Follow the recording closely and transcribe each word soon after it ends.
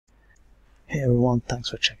Hey everyone, thanks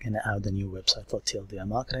for checking out the new website for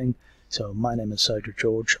drMarketing. So my name is Sergio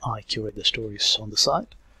George. I curate the stories on the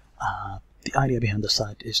site. The idea behind the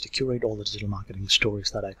site is to curate all the digital marketing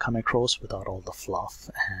stories that I come across without all the fluff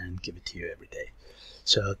and give it to you every day.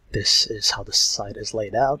 So this is how the site is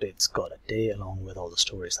laid out. It's got a day along with all the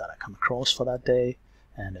stories that I come across for that day.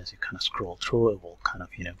 And as you kind of scroll through, it will kind of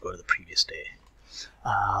go to the previous day.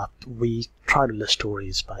 We try to list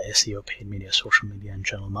stories by SEO, paid media, social media, and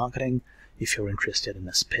general marketing. If you're interested in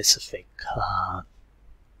a specific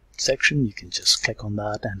section, you can just click on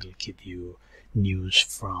that and it'll give you news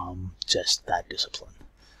from just that discipline.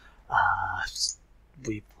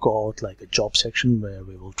 We've got like a job section where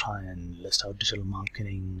we will try and list out digital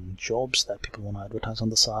marketing jobs that people want to advertise on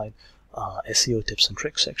the site. SEO tips and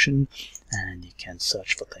tricks section, and you can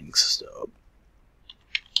search for things.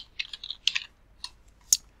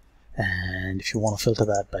 And if you want to filter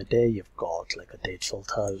that by day, you've got like a date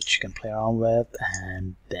filter which you can play around with.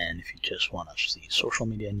 And then if you just want to see social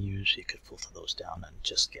media news, you could filter those down and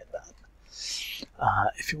just get that.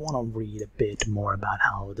 If you want to read a bit more about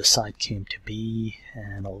how the site came to be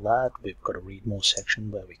and all that, we've got a read more section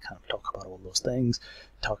where we kind of talk about all those things,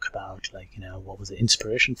 talk about what was the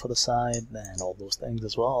inspiration for the site and all those things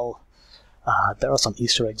as well. There are some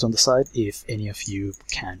Easter eggs on the site. If any of you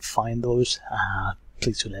can find those,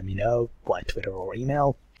 please do let me know by Twitter or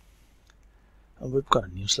email. We've got a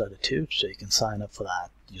newsletter too, so you can sign up for that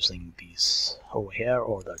using these over here,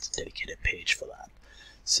 or there's a dedicated page for that.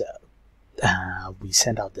 So we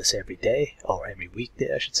send out this every day, or every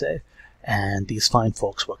weekday I should say, and these fine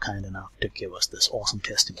folks were kind enough to give us this awesome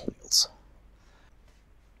testimonials.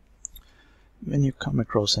 When you come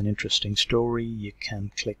across an interesting story, you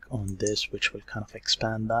can click on this, which will kind of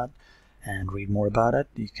expand that and read more about it.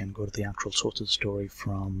 You can go to the actual source of the story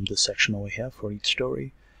from the section over here for each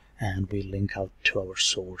story, and we link out to our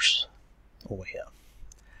source over here.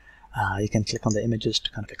 You can click on the images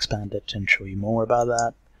to kind of expand it and show you more about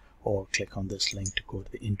that, or click on this link to go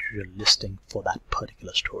to the individual listing for that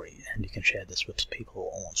particular story, and you can share this with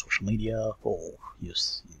people on social media or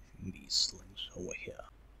use these links over here.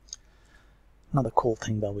 Another cool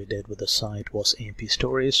thing that we did with the site was AMP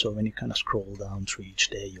Stories. So when you kind of scroll down through each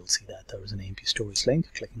day, you'll see that there is an AMP Stories link.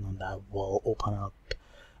 Clicking on that will open up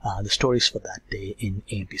the stories for that day in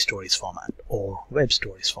AMP Stories format, or Web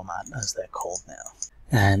Stories format as they're called now.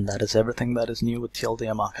 And that is everything that is new with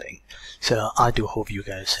drMarketing. So I do hope you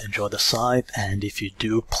guys enjoy the site, and if you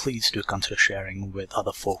do, please do consider sharing with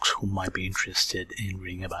other folks who might be interested in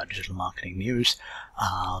reading about digital marketing news.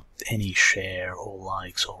 Any share or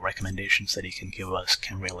likes or recommendations that you can give us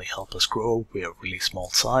can really help us grow. We're a really small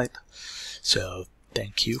site. So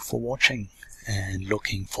thank you for watching, and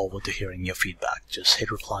looking forward to hearing your feedback. Just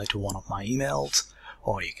hit reply to one of my emails,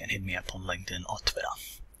 or you can hit me up on LinkedIn or Twitter.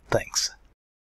 Thanks.